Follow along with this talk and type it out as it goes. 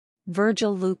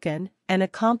Virgil Luken, an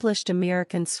accomplished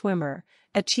American swimmer,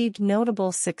 achieved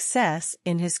notable success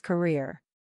in his career.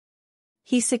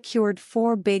 He secured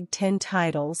 4 Big Ten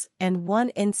titles and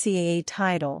 1 NCAA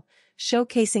title,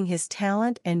 showcasing his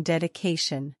talent and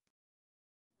dedication.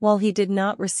 While he did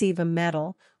not receive a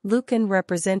medal, Luken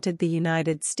represented the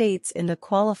United States in the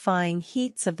qualifying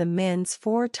heats of the men's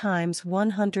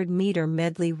 4x100-meter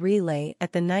medley relay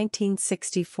at the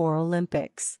 1964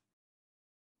 Olympics.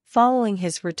 Following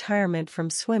his retirement from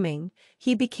swimming,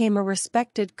 he became a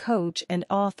respected coach and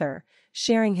author,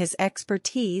 sharing his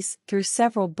expertise through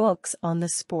several books on the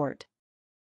sport.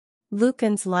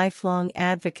 Luken's lifelong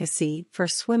advocacy for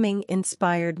swimming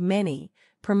inspired many,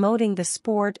 promoting the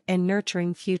sport and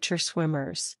nurturing future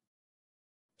swimmers.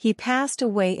 He passed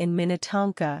away in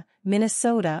Minnetonka,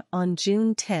 Minnesota on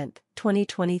June 10,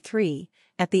 2023,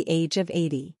 at the age of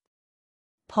 80.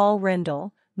 Paul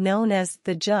Rendall, known as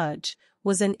the Judge,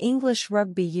 was an English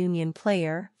rugby union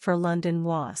player for London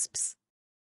Wasps.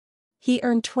 He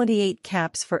earned 28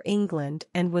 caps for England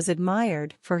and was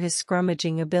admired for his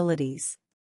scrummaging abilities.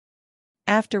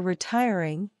 After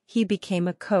retiring, he became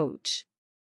a coach.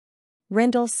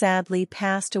 Rendall sadly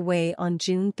passed away on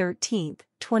June 13,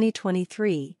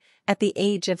 2023, at the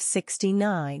age of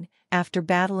 69, after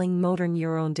battling motor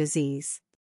neuron disease.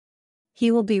 He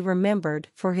will be remembered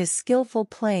for his skillful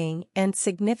playing and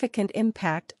significant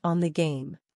impact on the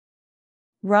game.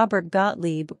 Robert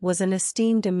Gottlieb was an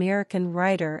esteemed American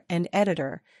writer and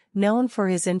editor, known for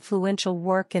his influential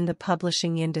work in the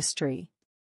publishing industry.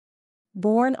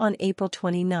 Born on April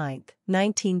 29,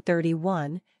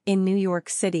 1931, in New York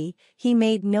City, he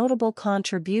made notable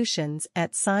contributions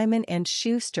at Simon &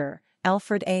 Schuster,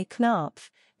 Alfred A.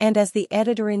 Knopf, and as the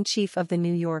editor-in-chief of The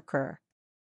New Yorker.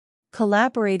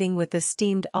 Collaborating with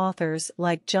esteemed authors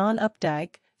like John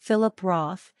Updike, Philip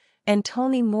Roth, and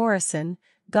Toni Morrison,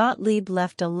 Gottlieb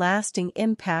left a lasting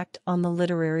impact on the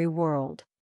literary world.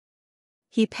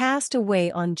 He passed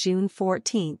away on June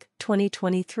 14,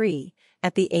 2023,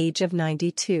 at the age of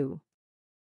 92.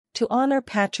 To honor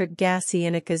Patrick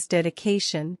Gasienica's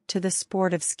dedication to the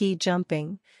sport of ski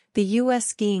jumping, the U.S.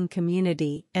 skiing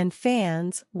community and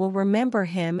fans will remember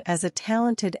him as a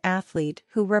talented athlete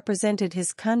who represented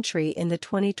his country in the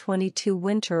 2022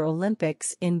 Winter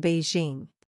Olympics in Beijing.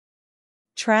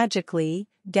 Tragically,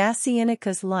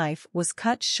 Gasienica's life was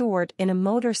cut short in a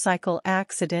motorcycle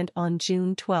accident on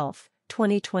June 12,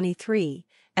 2023,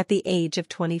 at the age of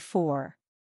 24.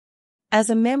 As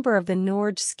a member of the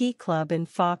Norge Ski Club in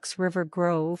Fox River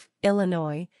Grove,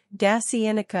 Illinois,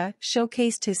 Gasienica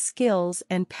showcased his skills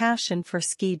and passion for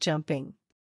ski jumping.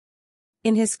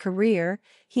 In his career,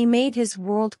 he made his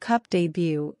World Cup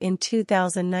debut in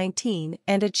 2019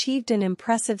 and achieved an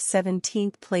impressive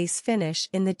 17th place finish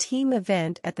in the team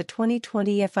event at the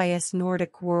 2020 FIS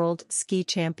Nordic World Ski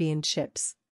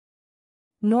Championships.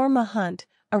 Norma Hunt,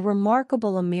 a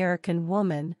remarkable American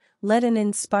woman, led an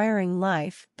inspiring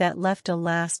life that left a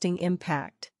lasting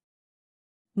impact.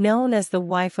 Known as the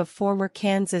wife of former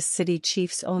Kansas City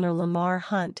Chiefs owner Lamar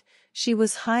Hunt, she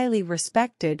was highly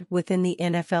respected within the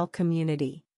NFL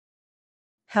community.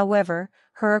 However,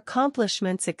 her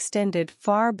accomplishments extended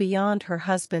far beyond her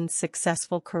husband's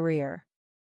successful career.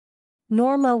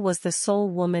 Norma was the sole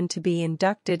woman to be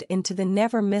inducted into the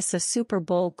Never Miss a Super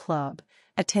Bowl Club,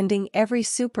 attending every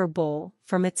Super Bowl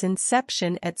from its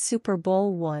inception at Super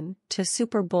Bowl I to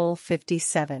Super Bowl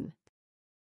 57.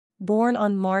 Born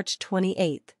on March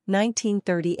 28,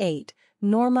 1938,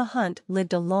 Norma Hunt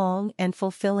lived a long and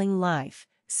fulfilling life,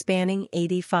 spanning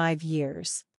 85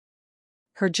 years.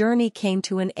 Her journey came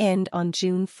to an end on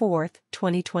June 4,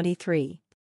 2023.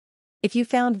 If you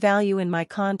found value in my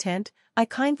content, I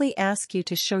kindly ask you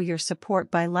to show your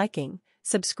support by liking,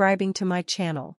 subscribing to my channel,